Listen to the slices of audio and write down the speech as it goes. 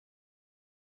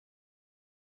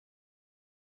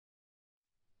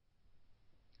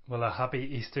Well, a happy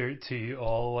Easter to you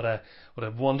all. What a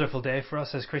wonderful day for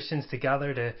us as Christians to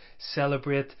gather to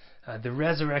celebrate the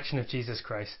resurrection of Jesus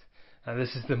Christ.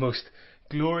 This is the most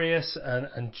glorious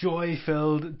and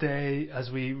joy-filled day as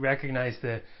we recognize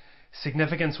the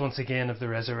significance once again of the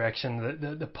resurrection,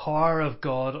 the power of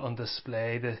God on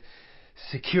display, the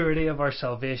security of our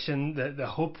salvation, the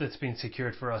hope that's been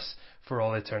secured for us for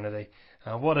all eternity.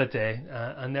 What a day,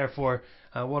 and therefore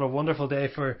what a wonderful day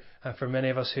for many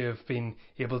of us who have been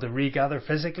able to regather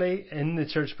physically in the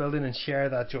church building and share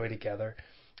that joy together.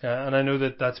 And I know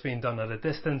that that's being done at a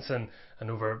distance and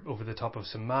over the top of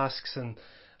some masks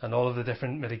and all of the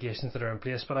different mitigations that are in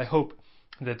place. But I hope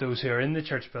that those who are in the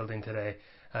church building today,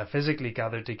 physically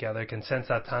gathered together, can sense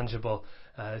that tangible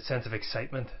sense of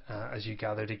excitement as you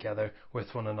gather together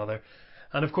with one another.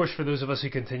 And of course, for those of us who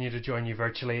continue to join you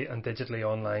virtually and digitally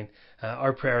online,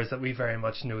 our prayer is that we very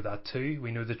much know that too.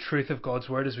 We know the truth of God's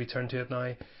Word as we turn to it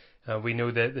now. We know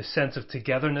the sense of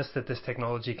togetherness that this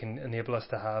technology can enable us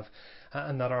to have,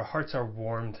 and that our hearts are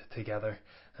warmed together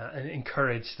and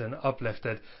encouraged and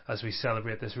uplifted as we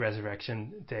celebrate this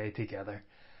resurrection day together.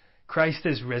 Christ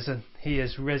is risen. He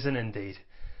is risen indeed.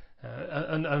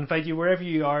 And I invite you, wherever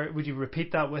you are, would you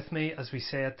repeat that with me as we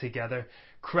say it together?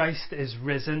 Christ is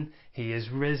risen. He is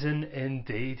risen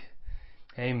indeed.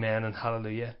 Amen and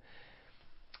hallelujah.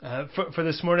 For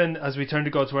this morning, as we turn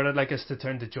to God's Word, I'd like us to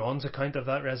turn to John's account of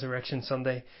that Resurrection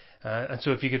Sunday. And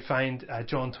so if you could find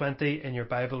John 20 in your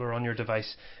Bible or on your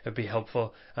device, it would be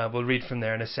helpful. We'll read from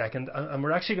there in a second. And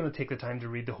we're actually going to take the time to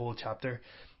read the whole chapter.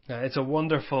 It's a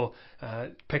wonderful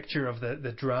picture of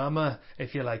the drama,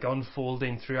 if you like,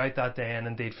 unfolding throughout that day and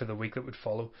indeed for the week that would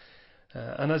follow.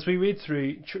 And as we read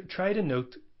through, try to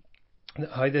note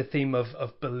how the theme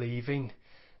of believing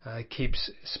keeps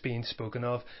being spoken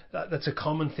of. That's a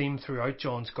common theme throughout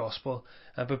John's Gospel,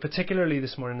 but particularly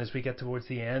this morning as we get towards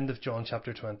the end of John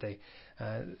chapter 20,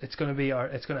 it's going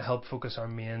to help focus our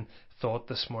main thought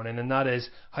this morning, and that is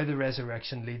how the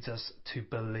resurrection leads us to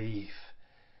believe.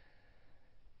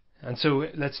 And so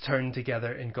let's turn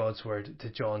together in God's Word to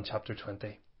John chapter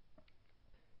 20.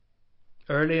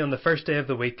 Early on the first day of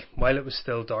the week, while it was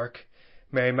still dark,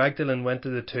 Mary Magdalene went to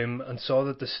the tomb and saw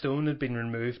that the stone had been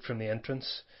removed from the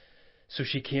entrance. So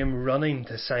she came running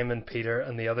to Simon Peter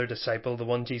and the other disciple, the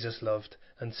one Jesus loved,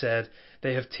 and said,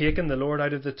 "They have taken the Lord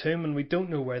out of the tomb, and we don't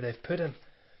know where they've put him."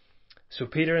 So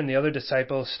Peter and the other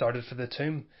disciple started for the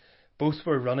tomb. Both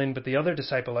were running, but the other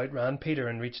disciple outran Peter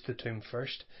and reached the tomb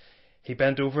first. He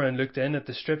bent over and looked in at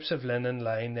the strips of linen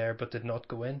lying there, but did not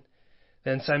go in.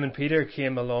 Then Simon Peter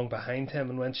came along behind him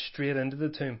and went straight into the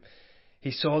tomb. He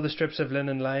saw the strips of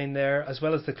linen lying there, as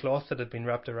well as the cloth that had been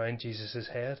wrapped around Jesus'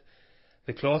 head.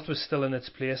 The cloth was still in its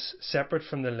place, separate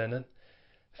from the linen.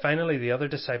 Finally, the other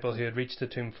disciple who had reached the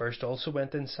tomb first also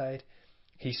went inside.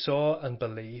 He saw and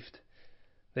believed.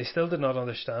 They still did not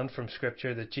understand from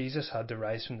Scripture that Jesus had to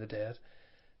rise from the dead.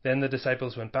 Then the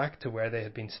disciples went back to where they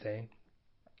had been staying.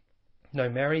 Now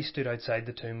Mary stood outside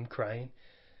the tomb crying.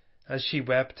 As she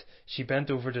wept, she bent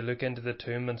over to look into the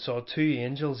tomb and saw two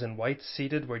angels in white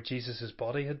seated where Jesus'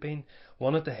 body had been,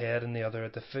 one at the head and the other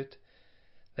at the foot.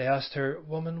 They asked her,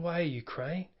 "Woman, why are you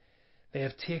crying?" "They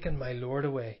have taken my Lord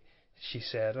away," she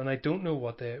said, "and I don't know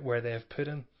where they have put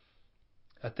him."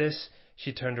 At this,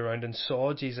 she turned around and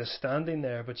saw Jesus standing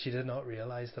there, but she did not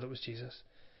realize that it was Jesus.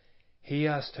 He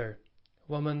asked her,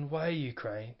 "Woman, why are you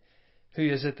crying? Who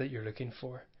is it that you're looking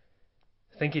for?"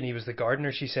 Thinking he was the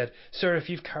gardener, she said, "Sir, if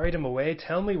you've carried him away,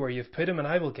 tell me where you've put him and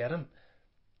I will get him."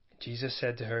 Jesus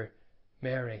said to her,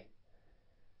 "Mary."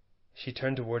 She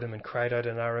turned toward him and cried out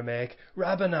in Aramaic,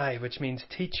 "Rabboni," which means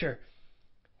teacher.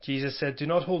 Jesus said, "Do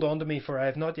not hold on to me, for I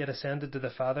have not yet ascended to the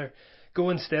Father. Go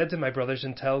instead to my brothers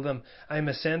and tell them, I am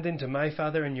ascending to my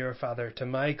Father and your Father, to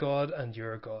my God and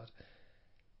your God."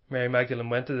 Mary Magdalene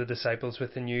went to the disciples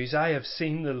with the news, "I have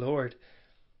seen the Lord."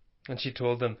 And she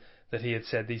told them that he had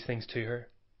said these things to her.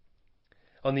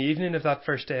 On the evening of that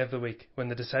first day of the week, when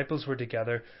the disciples were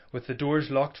together, with the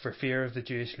doors locked for fear of the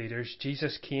Jewish leaders,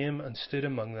 Jesus came and stood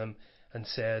among them and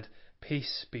said,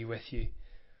 "Peace be with you."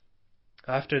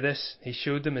 After this, he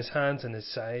showed them his hands and his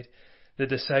side. The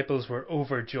disciples were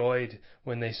overjoyed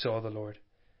when they saw the Lord.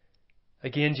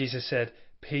 Again Jesus said,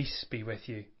 "Peace be with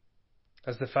you.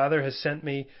 As the Father has sent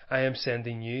me, I am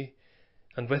sending you."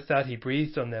 And with that he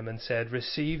breathed on them and said,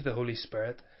 "Receive the Holy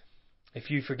Spirit. If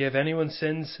you forgive anyone's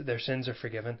sins, their sins are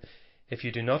forgiven. If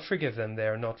you do not forgive them, they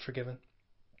are not forgiven."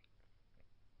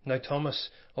 Now Thomas,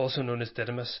 also known as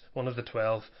Didymus, one of the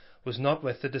 12, was not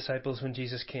with the disciples when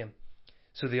Jesus came.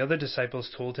 So the other disciples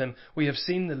told him, "We have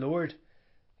seen the Lord."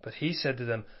 But he said to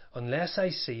them, Unless I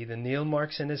see the nail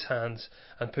marks in his hands,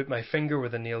 and put my finger where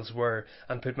the nails were,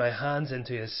 and put my hands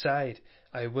into his side,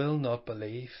 I will not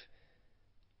believe.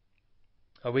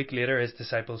 A week later his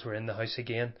disciples were in the house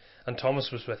again, and Thomas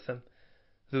was with them.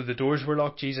 Though the doors were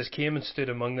locked, Jesus came and stood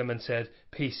among them and said,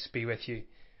 Peace be with you.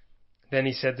 Then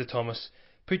he said to Thomas,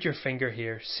 Put your finger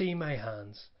here, see my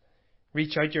hands.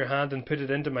 Reach out your hand and put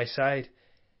it into my side.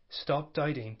 Stop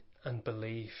doubting and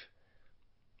believe.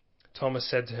 Thomas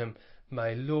said to him,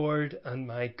 My Lord and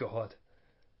my God.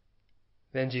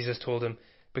 Then Jesus told him,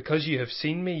 Because you have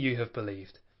seen me, you have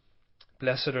believed.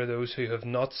 Blessed are those who have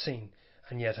not seen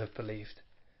and yet have believed.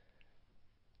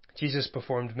 Jesus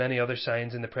performed many other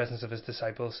signs in the presence of his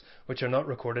disciples, which are not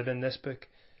recorded in this book.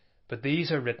 But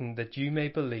these are written that you may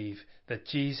believe that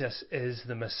Jesus is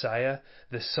the Messiah,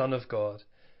 the Son of God,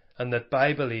 and that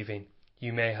by believing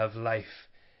you may have life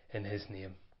in his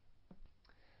name.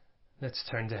 Let's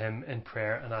turn to him in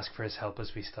prayer and ask for his help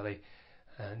as we study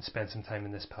and spend some time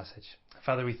in this passage.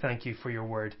 Father, we thank you for your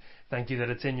word. Thank you that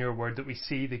it's in your word that we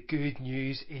see the good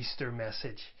news Easter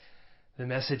message. The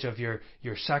message of your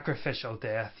sacrificial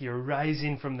death, your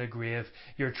rising from the grave,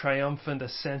 your triumphant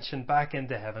ascension back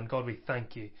into heaven. God, we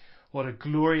thank you. What a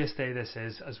glorious day this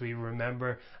is as we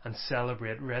remember and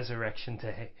celebrate Resurrection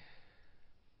Day.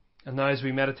 And now as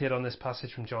we meditate on this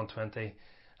passage from John 20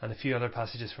 and a few other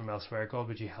passages from elsewhere, God,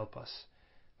 would you help us?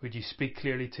 Would you speak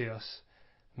clearly to us?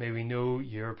 May we know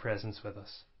your presence with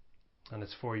us. And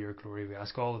it's for your glory. We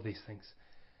ask all of these things.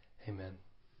 Amen.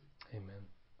 Amen.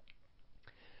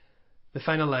 The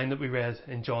final line that we read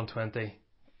in John 20,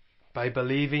 by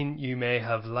believing you may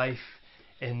have life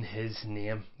in his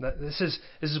name. This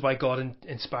is why God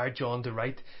inspired John to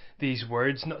write these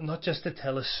words, not just to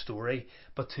tell a story,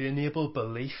 but to enable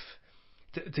belief,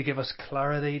 to give us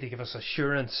clarity, to give us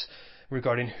assurance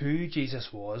regarding who Jesus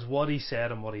was, what he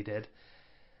said and what he did.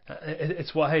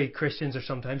 It's why Christians are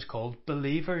sometimes called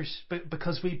believers,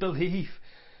 because we believe.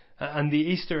 And the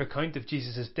Easter account of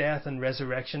Jesus' death and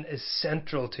resurrection is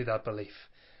central to that belief.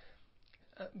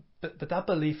 But that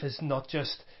belief is not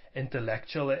just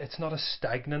intellectual. It's not a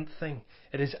stagnant thing.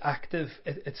 It is active.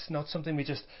 It's not something we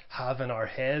just have in our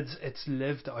heads. It's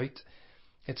lived out.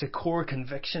 It's a core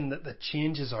conviction that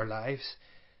changes our lives.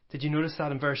 Did you notice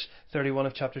that in verse 31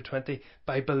 of chapter 20?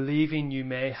 By believing you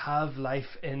may have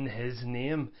life in his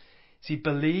name. See,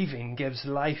 believing gives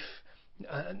life.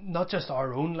 Not just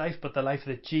our own life, but the life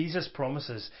that Jesus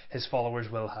promises his followers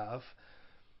will have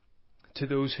to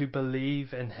those who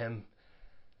believe in him.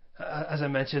 As I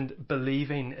mentioned,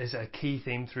 believing is a key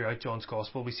theme throughout John's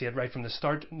Gospel. We see it right from the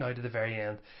start now to the very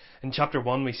end. In chapter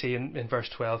 1 we see in verse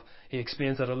 12, he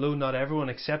explains that although not everyone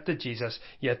accepted Jesus,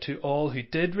 yet to all who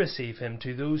did receive him,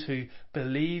 to those who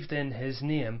believed in his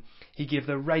name, he gave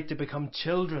the right to become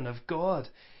children of God.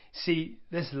 See,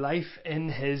 this life in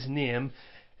his name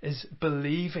is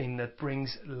believing that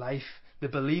brings life. The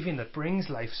believing that brings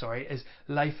life, is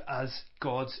life as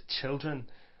God's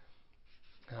children.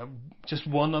 Just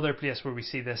one other place where we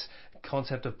see this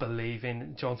concept of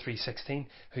believing, John 3:16,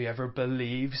 whoever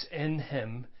believes in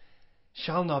him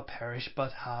shall not perish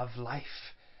but have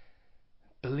life.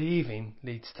 Believing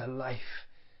leads to life.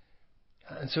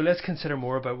 And so let's consider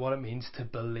more about what it means to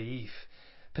believe,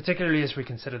 particularly as we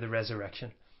consider the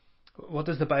resurrection. What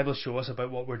does the Bible show us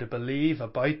about what we're to believe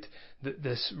about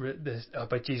this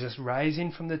about Jesus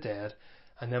rising from the dead,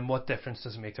 and then what difference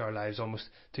does it make to our lives almost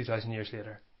 2,000 years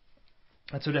later?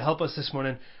 And so to help us this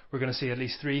morning, we're going to see at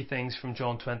least three things from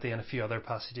John 20 and a few other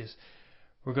passages.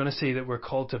 We're going to see that we're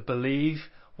called to believe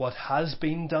what has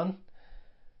been done.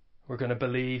 We're going to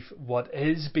believe what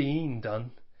is being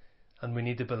done, and we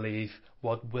need to believe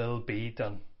what will be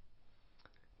done.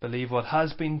 Believe what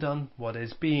has been done, what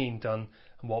is being done,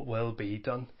 and what will be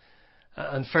done.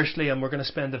 And firstly, and we're going to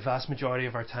spend the vast majority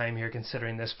of our time here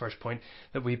considering this first point,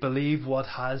 that we believe what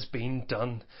has been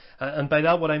done. And by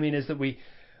that what I mean is that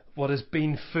what has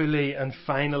been fully and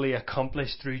finally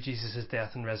accomplished through Jesus'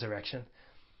 death and resurrection.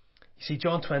 You see,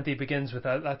 John 20 begins with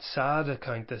that sad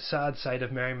account, the sad sight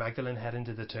of Mary Magdalene heading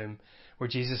to the tomb where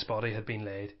Jesus' body had been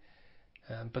laid.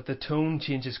 But the tone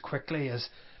changes quickly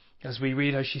as we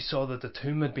read how she saw that the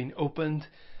tomb had been opened,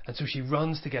 and so she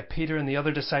runs to get Peter and the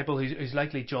other disciple who's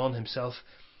likely John himself,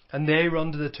 and they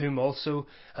run to the tomb also,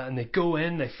 and they go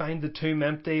in, they find the tomb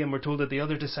empty, and we're told that the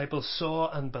other disciples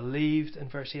saw and believed in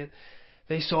verse 8.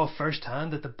 They saw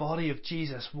firsthand that the body of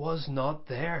Jesus was not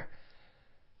there.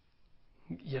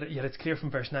 Yet it's clear from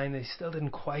verse 9 they still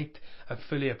didn't quite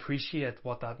fully appreciate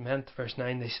what that meant. Verse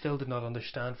 9, they still did not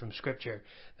understand from Scripture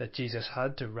that Jesus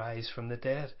had to rise from the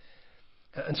dead.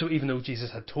 And so even though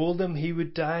Jesus had told them he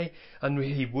would die and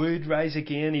he would rise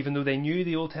again, even though they knew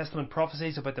the Old Testament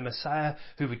prophecies about the Messiah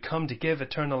who would come to give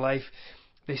eternal life,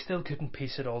 they still couldn't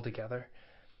piece it all together.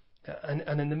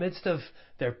 And in the midst of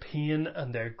their pain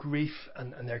and their grief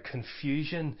and their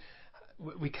confusion,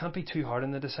 we can't be too hard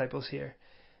on the disciples here.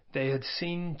 They had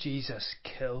seen Jesus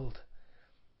killed.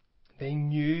 They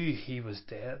knew he was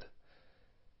dead.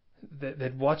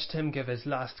 They'd watched him give his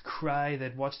last cry.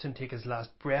 They'd watched him take his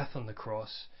last breath on the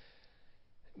cross.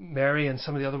 Mary and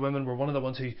some of the other women were one of the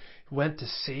ones who went to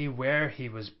see where he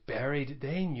was buried.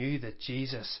 They knew that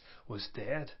Jesus was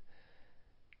dead.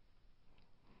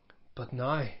 But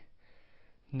now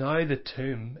the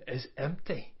tomb is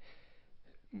empty.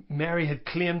 Mary had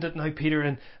claimed it. Now Peter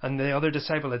and the other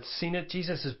disciple had seen it.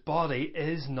 Jesus' body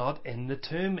is not in the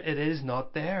tomb. It is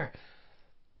not there.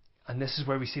 And this is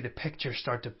where we see the picture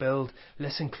start to build.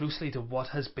 Listen closely to what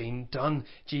has been done.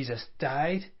 Jesus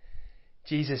died.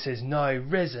 Jesus is now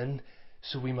risen,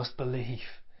 so we must believe.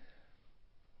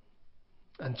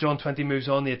 And John 20 moves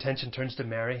on. The attention turns to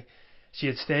Mary. She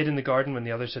had stayed in the garden when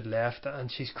the others had left,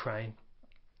 and she's crying.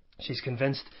 She's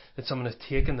convinced that someone has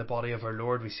taken the body of her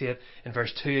Lord. We see it in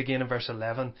verse 2 again, in verse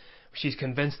 11. She's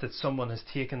convinced that someone has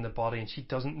taken the body, and she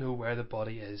doesn't know where the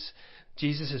body is.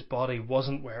 Jesus' body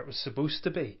wasn't where it was supposed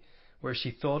to be, where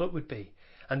she thought it would be.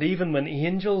 And even when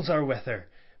angels are with her,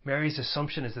 Mary's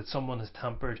assumption is that someone has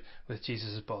tampered with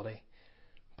Jesus' body.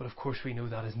 But of course we know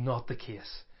that is not the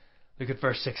case. Look at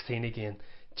verse 16 again.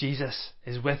 Jesus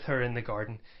is with her in the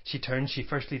garden. She turns. She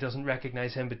firstly doesn't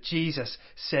recognize him, but Jesus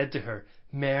said to her,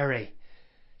 Mary.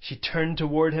 She turned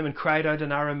toward him and cried out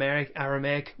in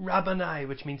Aramaic, Rabboni,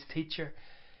 which means teacher.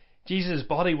 Jesus'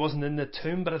 body wasn't in the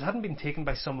tomb, but it hadn't been taken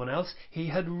by someone else. He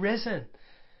had risen.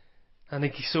 And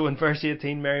so in verse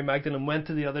 18, Mary Magdalene went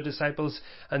to the other disciples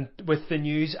and with the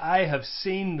news, I have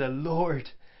seen the Lord.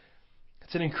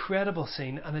 It's an incredible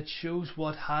scene, and it shows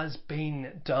what has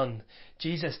been done.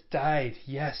 Jesus died.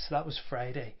 Yes, that was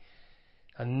Friday.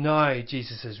 And now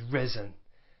Jesus is risen.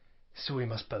 So we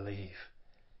must believe.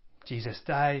 Jesus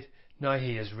died. Now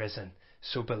he is risen.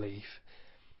 So believe.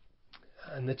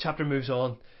 And the chapter moves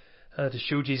on to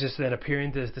show Jesus then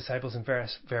appearing to his disciples in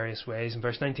various ways. In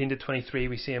verse 19 to 23,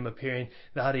 we see him appearing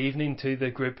that evening to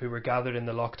the group who were gathered in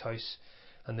the locked house.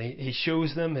 And he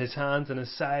shows them his hands and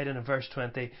his side. And in verse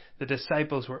 20, the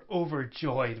disciples were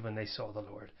overjoyed when they saw the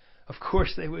Lord. Of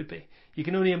course they would be. You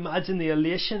can only imagine the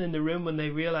elation in the room when they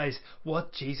realized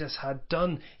what Jesus had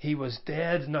done. He was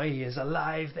dead, now he is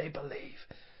alive, they believe.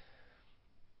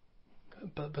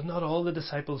 But not all the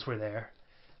disciples were there.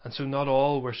 And so not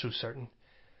all were so certain.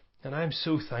 And I'm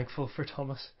so thankful for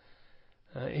Thomas.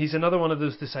 He's another one of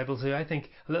those disciples who I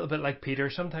think, a little bit like Peter,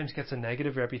 sometimes gets a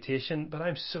negative reputation, but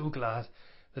I'm so glad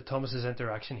that Thomas's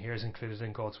interaction here is included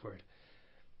in God's Word.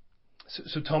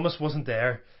 So Thomas wasn't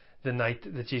there the night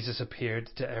that Jesus appeared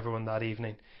to everyone that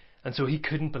evening, and so he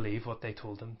couldn't believe what they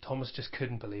told him. Thomas just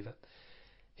couldn't believe it.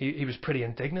 He was pretty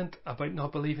indignant about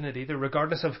not believing it either.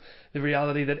 Regardless of the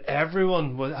reality that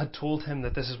everyone had told him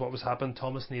that this is what was happening,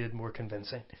 Thomas needed more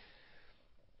convincing.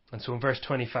 And so in verse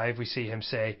 25 we see him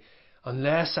say,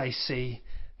 unless I see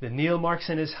the nail marks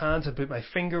in his hands and put my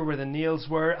finger where the nails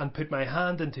were and put my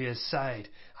hand into his side,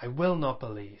 I will not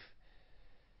believe.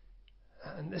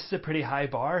 And this is a pretty high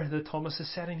bar that Thomas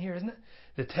is setting here, isn't it?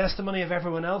 The testimony of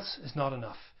everyone else is not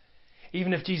enough.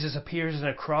 Even if Jesus appears in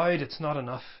a crowd, it's not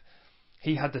enough.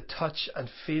 He had to touch and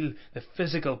feel the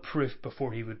physical proof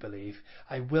before he would believe.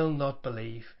 I will not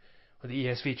believe. Or the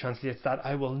ESV translates that,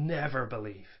 I will never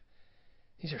believe.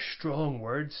 These are strong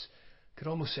words. Could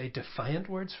almost say defiant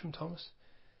words from Thomas.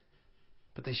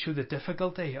 But they show the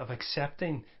difficulty of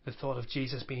accepting the thought of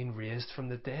Jesus being raised from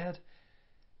the dead.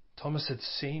 Thomas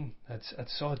had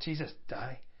saw Jesus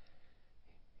die.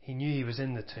 He knew he was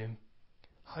in the tomb.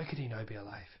 How could he now be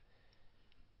alive?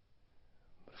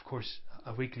 But of course,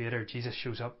 a week later, Jesus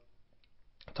shows up.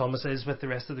 Thomas is with the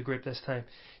rest of the group this time.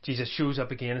 Jesus shows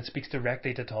up again and speaks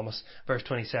directly to Thomas. Verse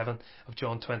 27 of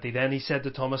John 20. Then he said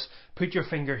to Thomas, put your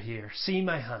finger here. See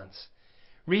my hands.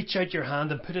 Reach out your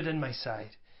hand and put it in my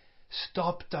side.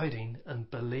 Stop doubting and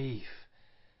believe.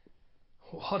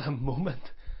 What a moment.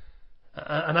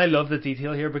 And I love the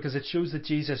detail here because it shows that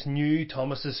Jesus knew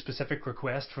Thomas's specific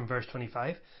request from verse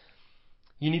 25.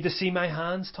 You need to see my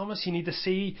hands, Thomas. You need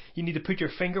to put your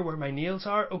finger where my nails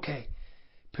are. Okay.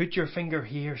 Put your finger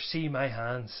here. See my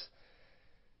hands.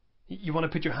 You want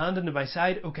to put your hand into my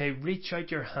side? Okay. Reach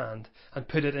out your hand and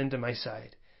put it into my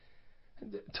side.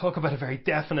 Talk about a very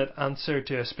definite answer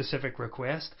to a specific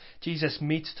request. Jesus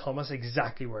meets Thomas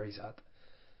exactly where he's at.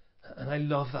 And I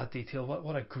love that detail.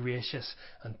 What a gracious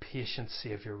and patient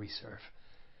Saviour we serve.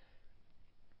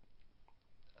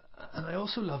 And I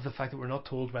also love the fact that we're not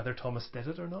told whether Thomas did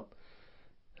it or not.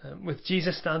 With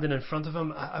Jesus standing in front of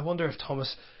him, I wonder if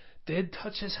Thomas did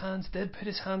touch his hands, did put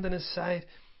his hand in his side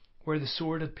where the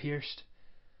sword had pierced.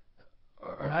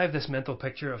 Or I have this mental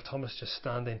picture of Thomas just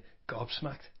standing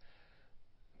gobsmacked,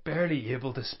 barely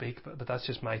able to speak, but that's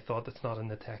just my thought, that's not in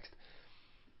the text.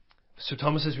 So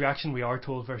Thomas's reaction, we are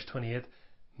told, verse 28,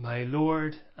 "My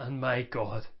Lord and my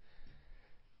God."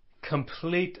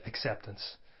 Complete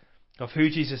acceptance of who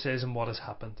Jesus is and what has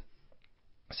happened.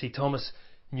 See, Thomas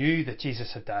knew that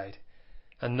Jesus had died,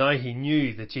 and now he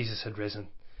knew that Jesus had risen,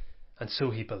 and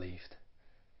so he believed.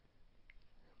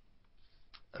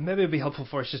 And maybe it would be helpful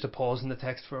for us just to pause in the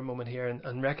text for a moment here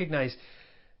and recognise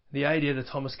the idea that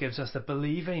Thomas gives us, that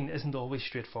believing isn't always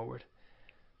straightforward.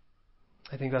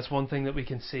 I think that's one thing that we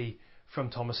can see from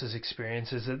Thomas's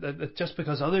experience, is that just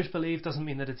because others believe doesn't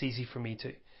mean that it's easy for me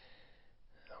to.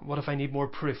 What if I need more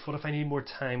proof? What if I need more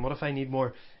time? What if I need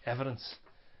more evidence?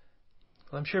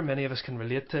 Well, I'm sure many of us can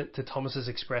relate to Thomas's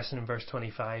expression in verse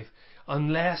 25,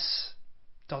 unless ...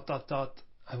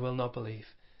 I will not believe.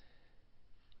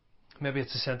 Maybe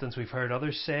it's a sentence we've heard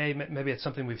others say, maybe it's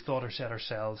something we've thought or said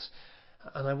ourselves,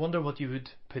 and I wonder what you would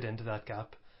put into that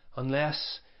gap.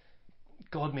 Unless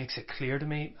God makes it clear to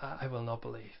me, I will not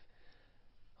believe.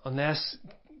 Unless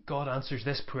God answers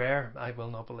this prayer, I will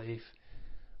not believe.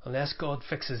 Unless God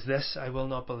fixes this, I will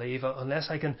not believe. Unless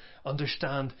I can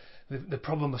understand the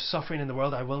problem of suffering in the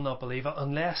world, I will not believe.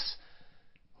 Unless,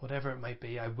 whatever it might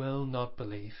be, I will not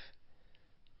believe.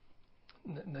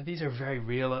 Now, these are very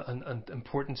real and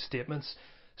important statements.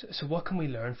 So what can we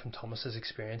learn from Thomas's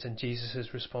experience and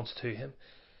Jesus' response to him?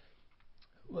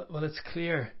 Well, it's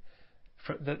clear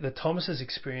that Thomas's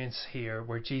experience here,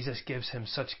 where Jesus gives him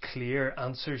such clear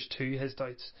answers to his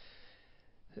doubts,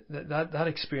 that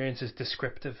experience is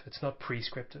descriptive. It's not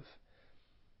prescriptive.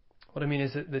 What I mean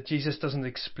is that Jesus doesn't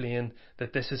explain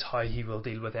that this is how he will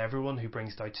deal with everyone who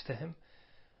brings doubts to him.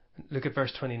 Look at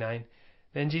verse 29.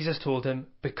 Then Jesus told him,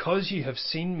 "Because you have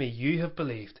seen me, you have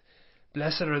believed.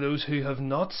 Blessed are those who have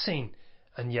not seen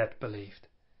and yet believed."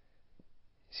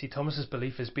 See, Thomas's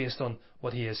belief is based on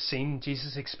what he has seen.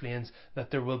 Jesus explains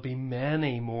that there will be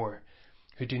many more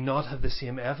who do not have the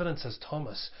same evidence as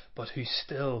Thomas, but who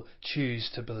still choose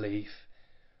to believe.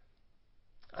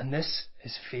 And this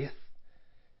is faith.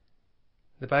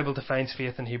 The Bible defines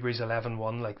faith in Hebrews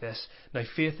 11:1 like this. Now,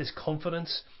 faith is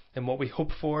confidence in what we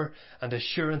hope for and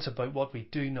assurance about what we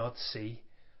do not see.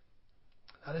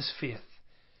 That is faith.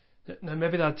 Now,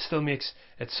 maybe that still makes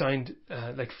it sound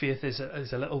like faith is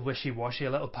a little wishy-washy, a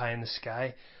little pie in the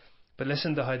sky. But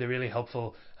listen to how the really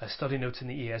helpful study notes in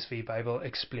the ESV Bible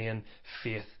explain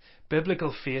faith.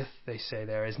 Biblical faith, they say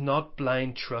there, is not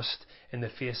blind trust in the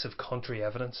face of contrary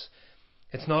evidence.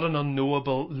 It's not an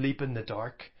unknowable leap in the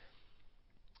dark.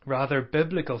 Rather,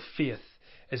 biblical faith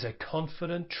is a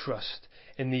confident trust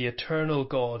in the eternal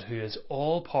God who is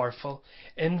all-powerful,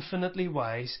 infinitely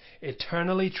wise,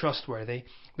 eternally trustworthy,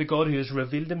 the God who has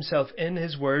revealed himself in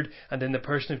his word and in the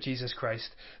person of Jesus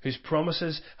Christ, whose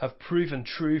promises have proven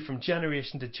true from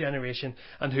generation to generation,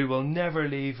 and who will never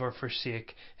leave or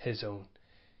forsake his own.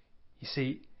 You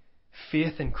see,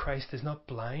 faith in Christ is not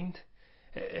blind.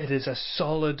 It is a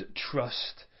solid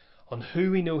trust on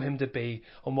who we know him to be,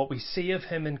 on what we see of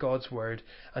him in God's word,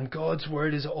 and God's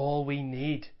word is all we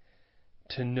need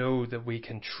to know that we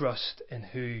can trust in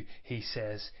who he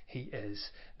says he is,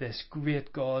 this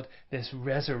great God, this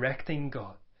resurrecting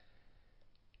God.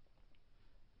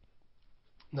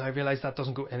 Now, I realise that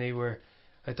doesn't go anywhere.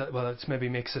 Well, it maybe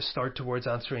makes a start towards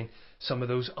answering some of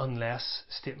those unless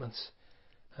statements.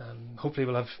 Hopefully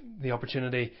we'll have the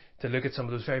opportunity to look at some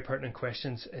of those very pertinent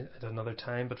questions at another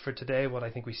time. But for today, what I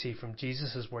think we see from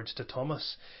Jesus' words to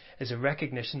Thomas is a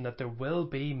recognition that there will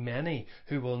be many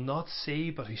who will not see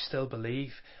but who still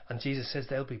believe. And Jesus says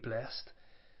they'll be blessed.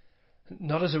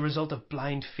 Not as a result of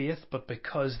blind faith, but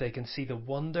because they can see the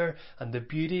wonder and the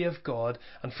beauty of God.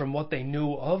 And from what they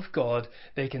know of God,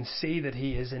 they can see that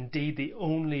he is indeed the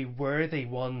only worthy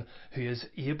one who is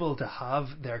able to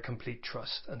have their complete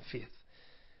trust and faith.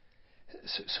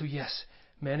 So yes,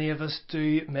 many of us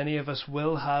do. Many of us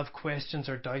will have questions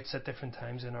or doubts at different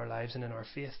times in our lives and in our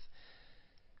faith.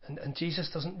 And Jesus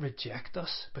doesn't reject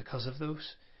us because of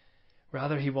those.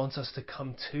 Rather, he wants us to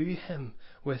come to him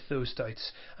with those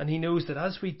doubts. And he knows that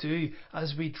as we do,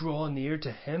 as we draw near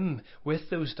to him with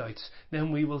those doubts, then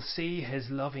we will see his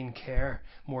loving care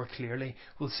more clearly.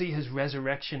 We'll see his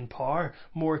resurrection power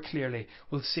more clearly.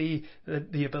 We'll see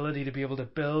the ability to be able to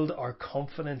build our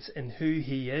confidence in who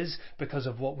he is because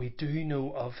of what we do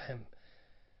know of him.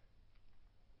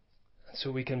 And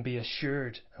so we can be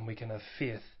assured and we can have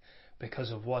faith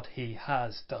because of what he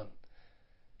has done.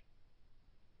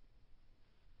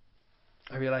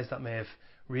 I realise that may have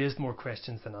raised more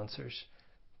questions than answers,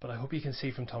 but I hope you can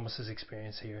see from Thomas's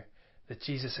experience here that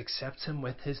Jesus accepts him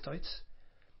with his doubts.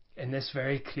 In this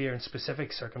very clear and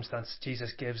specific circumstance,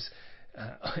 Jesus gives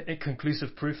a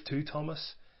conclusive proof to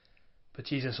Thomas. But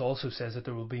Jesus also says that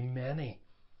there will be many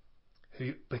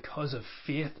who, because of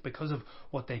faith, because of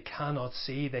what they cannot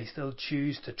see, they still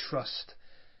choose to trust,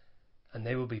 and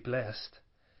they will be blessed.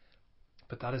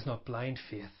 But that is not blind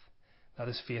faith. That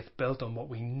is faith built on what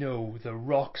we know, the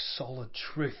rock solid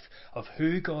truth of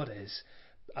who God is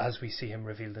as we see him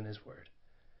revealed in his word.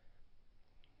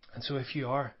 And so if you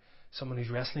are someone who's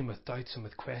wrestling with doubts and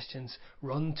with questions,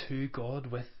 run to God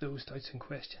with those doubts and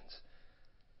questions.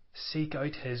 Seek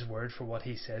out his word for what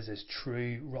he says is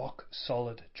true, rock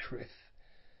solid truth.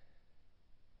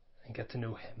 And get to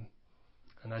know him.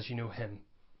 And as you know him,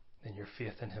 then your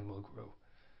faith in him will grow.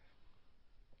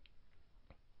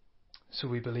 So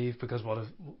we believe because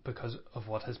of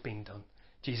what has been done.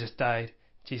 Jesus died.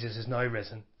 Jesus is now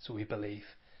risen. So we believe.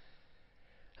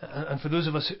 And for those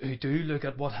of us who do look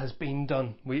at what has been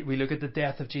done, we look at the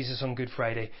death of Jesus on Good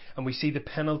Friday, and we see the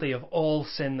penalty of all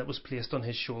sin that was placed on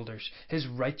his shoulders, his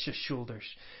righteous shoulders.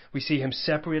 We see him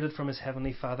separated from his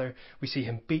heavenly Father. We see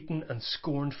him beaten and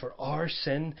scorned for our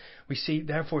sin. We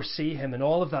therefore see him in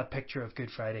all of that picture of Good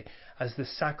Friday as the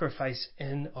sacrifice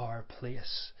in our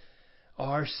place.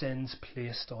 Our sins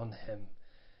placed on him.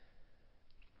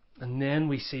 And then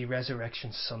we see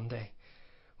Resurrection Sunday.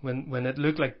 When it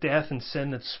looked like death and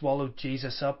sin had swallowed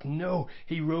Jesus up, no,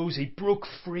 he rose, he broke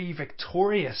free,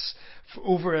 victorious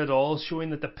over it all, showing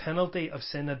that the penalty of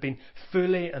sin had been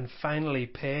fully and finally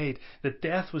paid, that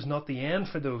death was not the end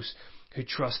for those who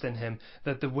trust in him,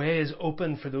 that the way is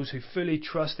open for those who fully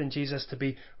trust in Jesus to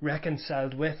be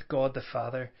reconciled with God the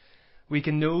Father. We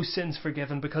can know sins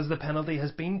forgiven because the penalty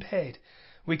has been paid.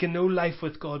 We can know life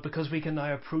with God because we can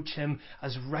now approach him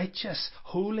as righteous,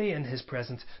 holy in his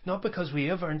presence, not because we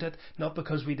have earned it, not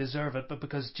because we deserve it, but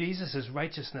because Jesus'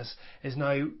 righteousness is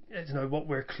now what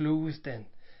we're clothed in.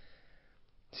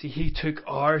 See, he took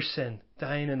our sin,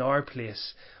 dying in our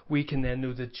place. We can then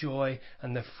know the joy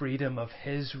and the freedom of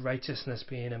his righteousness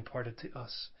being imparted to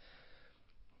us.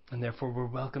 And therefore we're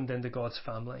welcomed into God's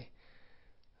family.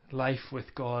 Life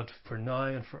with God for now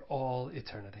and for all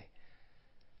eternity.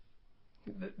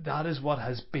 That is what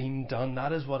has been done.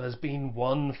 That is what has been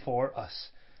won for us.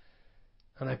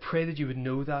 And I pray that you would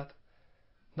know that,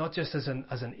 not just as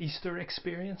an Easter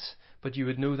experience, but you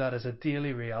would know that as a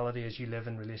daily reality as you live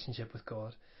in relationship with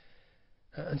God.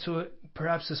 And so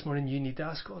perhaps this morning you need to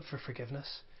ask God for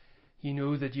forgiveness. You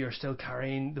know that you're still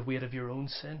carrying the weight of your own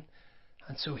sin.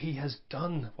 And so he has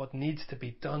done what needs to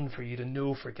be done for you to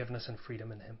know forgiveness and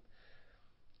freedom in him.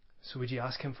 So would you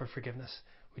ask him for forgiveness?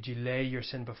 Would you lay your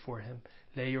sin before him?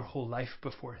 Lay your whole life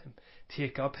before him.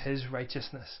 Take up his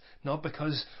righteousness, not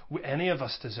because any of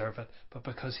us deserve it, but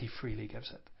because he freely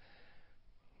gives it.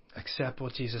 Accept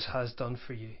what Jesus has done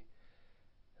for you,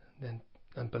 then,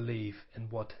 and believe in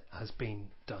what has been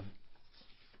done.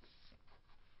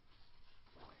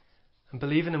 And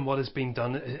believing in what has been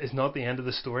done is not the end of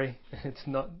the story. It's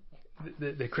not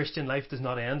the Christian life does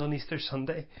not end on Easter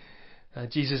Sunday.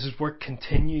 Jesus' work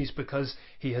continues because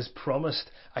he has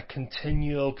promised a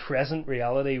continual present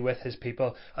reality with his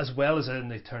people, as well as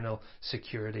an eternal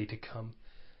security to come.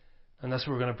 And that's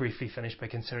where we're going to briefly finish by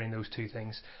considering those two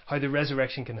things. How the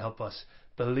resurrection can help us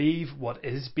believe what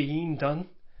is being done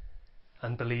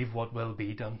and believe what will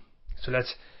be done. So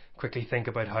let's quickly think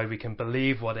about how we can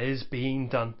believe what is being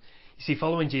done. You see,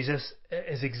 following Jesus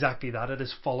is exactly that. It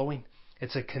is following.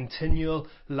 It's a continual,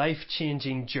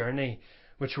 life-changing journey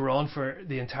which we're on for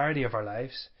the entirety of our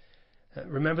lives.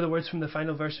 Remember the words from the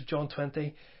final verse of John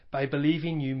 20? By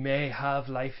believing you may have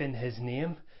life in his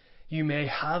name. You may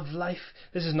have life.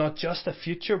 This is not just a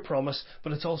future promise,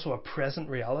 but it's also a present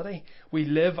reality. We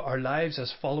live our lives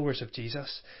as followers of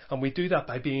Jesus, and we do that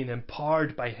by being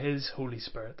empowered by his Holy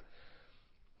Spirit.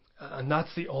 And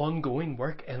that's the ongoing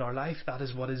work in our life. That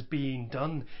is what is being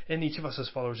done in each of us as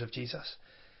followers of Jesus.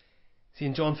 See,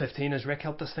 in John 15, as Rick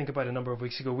helped us think about a number of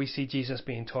weeks ago, we see Jesus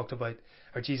being talked about,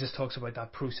 or Jesus talks about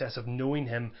that process of knowing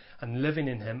him and living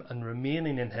in him and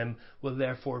remaining in him will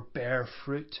therefore bear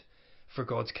fruit for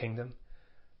God's kingdom.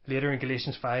 Later in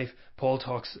Galatians 5, Paul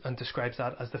talks and describes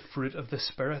that as the fruit of the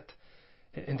Spirit.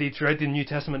 Indeed, throughout the New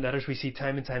Testament letters, we see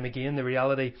time and time again the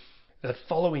reality that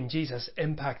following Jesus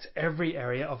impacts every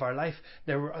area of our life.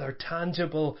 There are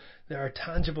tangible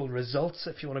results,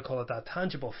 if you want to call it that,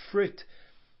 tangible fruit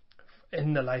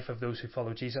in the life of those who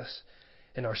follow Jesus,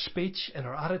 in our speech, in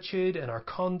our attitude, in our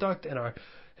conduct, in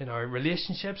our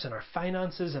relationships, in our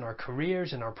finances, in our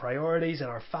careers, in our priorities, in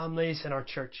our families, in our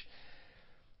church.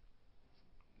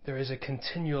 There is a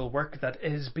continual work that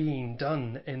is being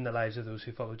done in the lives of those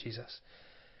who follow Jesus.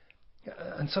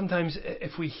 And sometimes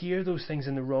if we hear those things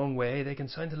in the wrong way, they can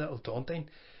sound a little daunting.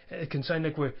 It can sound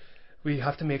like we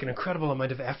have to make an incredible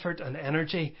amount of effort and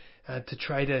energy to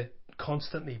try to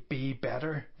constantly be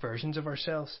better versions of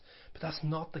ourselves. But that's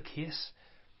not the case.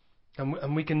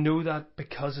 And we can know that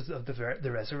because of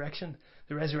the resurrection.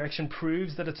 The resurrection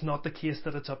proves that it's not the case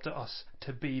that it's up to us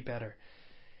to be better.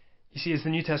 You see, as the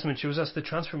New Testament shows us, the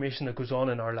transformation that goes on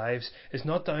in our lives is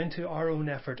not down to our own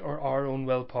effort or our own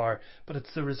willpower, but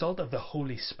it's the result of the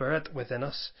Holy Spirit within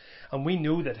us. And we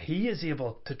know that He is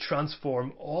able to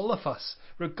transform all of us,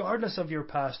 regardless of your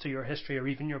past or your history or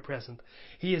even your present.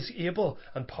 He is able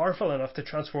and powerful enough to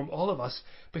transform all of us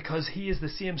because He is the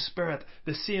same Spirit,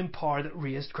 the same power that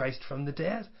raised Christ from the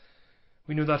dead.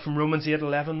 We know that from Romans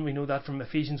 8:11, we know that from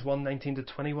Ephesians 1:19 to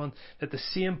 21, that the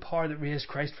same power that raised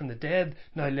Christ from the dead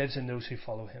now lives in those who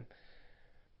follow Him.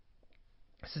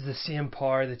 This is the same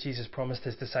power that Jesus promised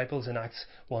His disciples in Acts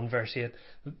 1 verse 8,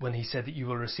 when He said that you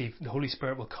will receive, the Holy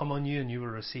Spirit will come on you and you will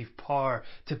receive power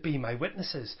to be my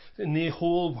witnesses in the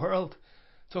whole world.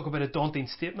 Talk about a daunting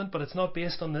statement, but it's not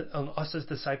based on us as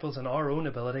disciples and our own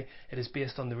ability. It is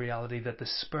based on the reality that the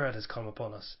Spirit has come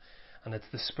upon us. And it's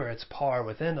the Spirit's power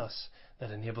within us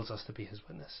that enables us to be His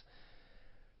witness.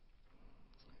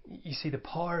 You see, the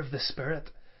power of the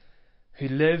Spirit who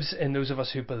lives in those of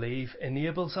us who believe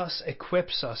enables us,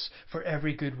 equips us for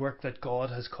every good work that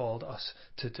God has called us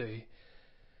to do.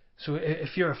 So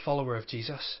if you're a follower of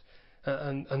Jesus,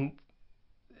 and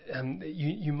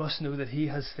you must know that He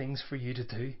has things for you to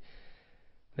do.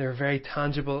 They're very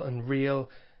tangible and real,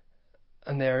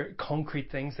 and they're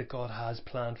concrete things that God has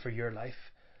planned for your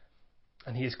life.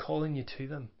 And He is calling you to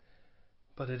them.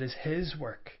 But it is His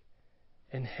work,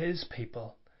 in His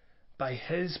people, by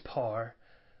His power,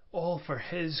 all for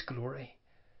His glory.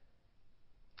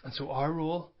 And so our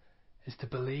role is to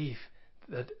believe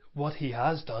that what He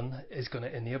has done is going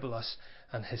to enable us,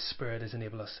 and His Spirit is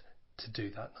enable us to do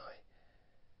that now.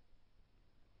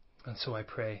 And so I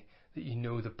pray that you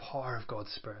know the power of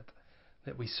God's Spirit,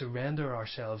 that we surrender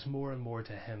ourselves more and more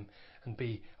to Him and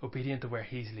be obedient to where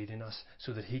He's leading us,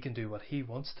 so that He can do what He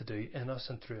wants to do in us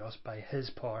and through us by His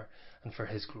power and for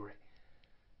His glory.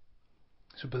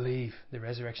 So believe. The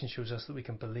resurrection shows us that we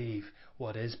can believe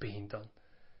what is being done,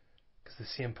 because the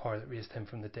same power that raised Him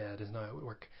from the dead is now at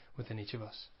work within each of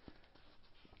us.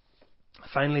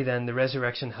 Finally then, the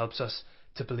resurrection helps us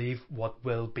to believe what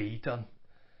will be done.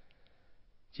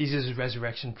 Jesus'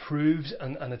 resurrection proves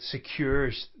and it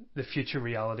secures the future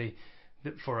reality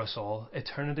that for us all.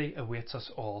 Eternity awaits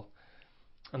us all.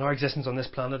 And our existence on this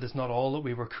planet is not all that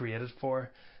we were created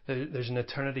for. There's an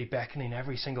eternity beckoning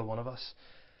every single one of us.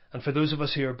 And for those of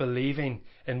us who are believing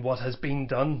in what has been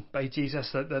done by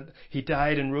Jesus, that He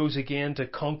died and rose again to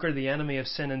conquer the enemy of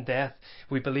sin and death,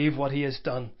 we believe what He has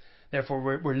done.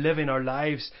 Therefore, we're living our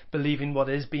lives believing what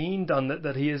is being done,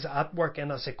 that He is at work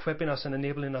in us, equipping us and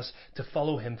enabling us to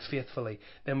follow Him faithfully.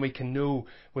 Then we can know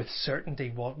with certainty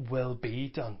what will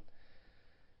be done.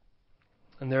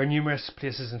 And there are numerous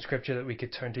places in Scripture that we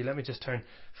could turn to. Let me just turn,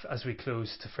 as we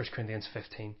close, to 1 Corinthians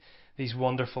 15. These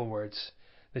wonderful words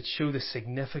that show the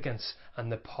significance and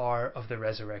the power of the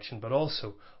resurrection, but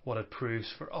also what it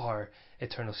proves for our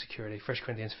eternal security. 1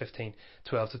 Corinthians 15,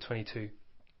 12 to 22.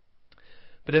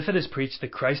 But if it is preached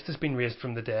that Christ has been raised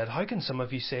from the dead, how can some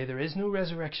of you say there is no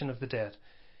resurrection of the dead?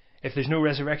 If there's no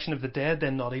resurrection of the dead,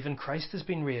 then not even Christ has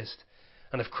been raised.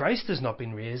 And if Christ has not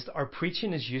been raised, our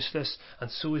preaching is useless, and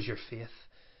so is your faith.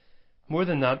 More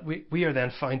than that, we are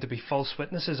then found to be false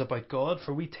witnesses about God,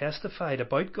 for we testified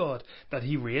about God that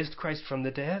He raised Christ from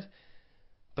the dead.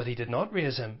 But He did not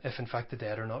raise Him, if in fact the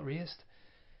dead are not raised.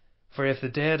 For if the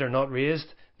dead are not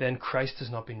raised, then Christ has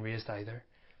not been raised either.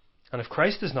 And if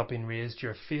Christ has not been raised,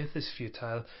 your faith is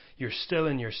futile, you're still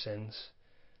in your sins.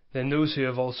 Then those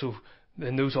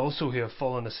also who have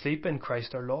fallen asleep in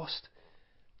Christ are lost.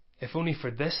 If only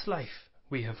for this life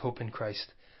we have hope in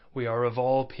Christ, we are of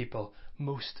all people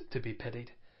most to be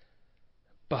pitied.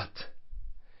 But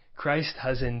Christ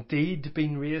has indeed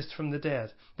been raised from the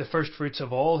dead, the firstfruits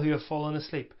of all who have fallen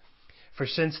asleep. For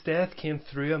since death came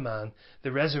through a man,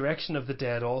 the resurrection of the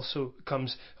dead also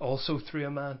comes through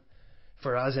a man.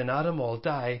 For as in Adam all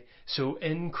die, so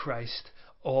in Christ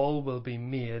all will be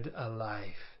made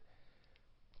alive.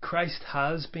 Christ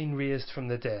has been raised from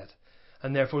the dead,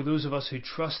 and therefore those of us who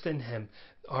trust in Him,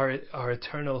 our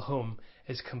eternal home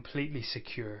is completely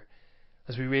secure.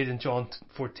 As we read in John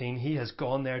 14, He has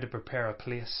gone there to prepare a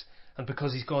place, and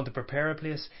because He's gone to prepare a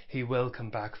place, He will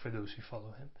come back for those who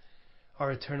follow Him.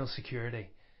 Our eternal security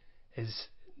is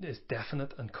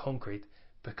definite and concrete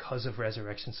because of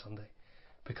Resurrection Sunday.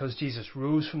 Because Jesus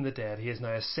rose from the dead, he is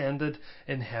now ascended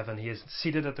in heaven. He is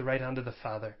seated at the right hand of the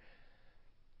Father.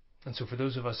 And so for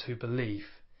those of us who believe,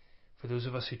 for those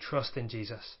of us who trust in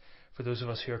Jesus, for those of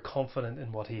us who are confident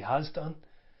in what he has done,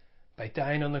 by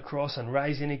dying on the cross and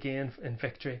rising again in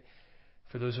victory,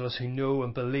 for those of us who know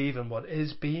and believe in what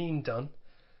is being done,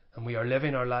 and we are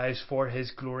living our lives for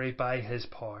his glory by his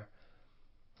power,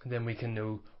 then we can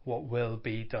know what will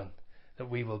be done, that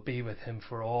we will be with him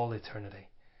for all eternity,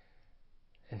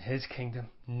 in his kingdom,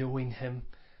 knowing him,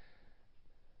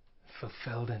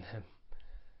 fulfilled in him.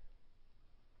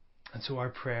 And so our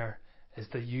prayer is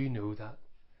that you know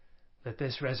that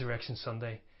this Resurrection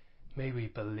Sunday, may we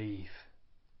believe.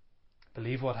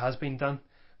 Believe what has been done,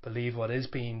 believe what is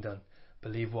being done,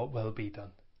 believe what will be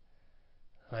done.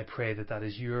 And I pray that that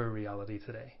is your reality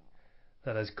today.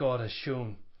 That as God has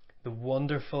shown the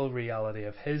wonderful reality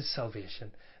of his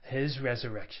salvation, his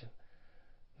resurrection,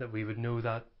 that we would know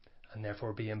that and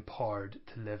therefore be empowered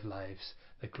to live lives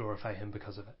that glorify him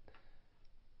because of it.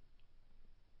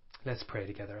 Let's pray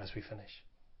together as we finish.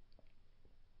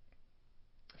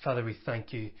 Father, we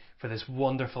thank you for this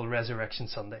wonderful Resurrection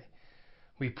Sunday.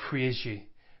 We praise you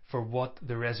for what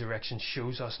the resurrection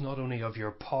shows us, not only of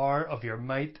your power, of your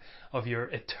might, of your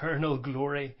eternal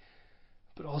glory,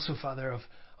 but also, Father,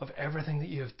 of everything that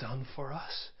you have done for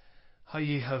us. How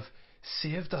you have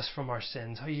saved us from our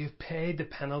sins, how you have paid the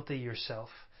penalty yourself,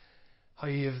 how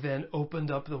you have then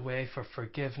opened up the way for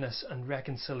forgiveness and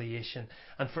reconciliation,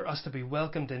 and for us to be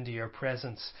welcomed into your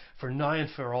presence for now and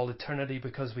for all eternity,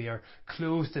 because we are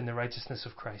clothed in the righteousness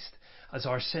of Christ, as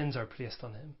our sins are placed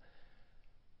on him.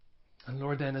 And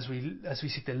Lord, then as we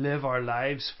seek to live our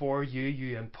lives for you,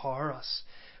 you empower us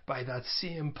by that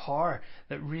same power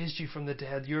that raised you from the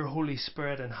dead, your Holy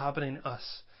Spirit inhabiting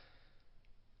us.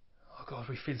 Oh God,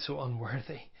 we feel so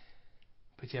unworthy,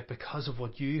 but yet because of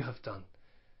what you have done,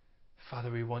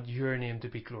 Father, we want your name to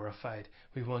be glorified.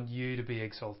 We want you to be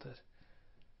exalted.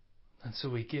 And so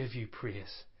we give you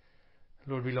praise.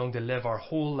 Lord, we long to live our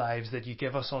whole lives that you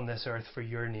give us on this earth for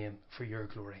your name, for your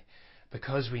glory,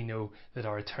 because we know that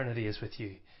our eternity is with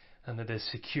you and that it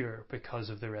is secure because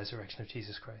of the resurrection of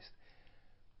Jesus Christ.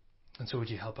 And so would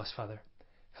you help us, Father?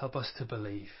 Help us to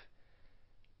believe.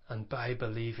 And by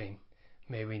believing,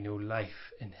 may we know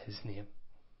life in his name.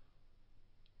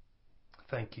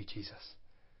 Thank you, Jesus.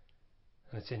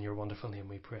 And it's in your wonderful name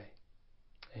we pray.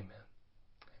 Amen.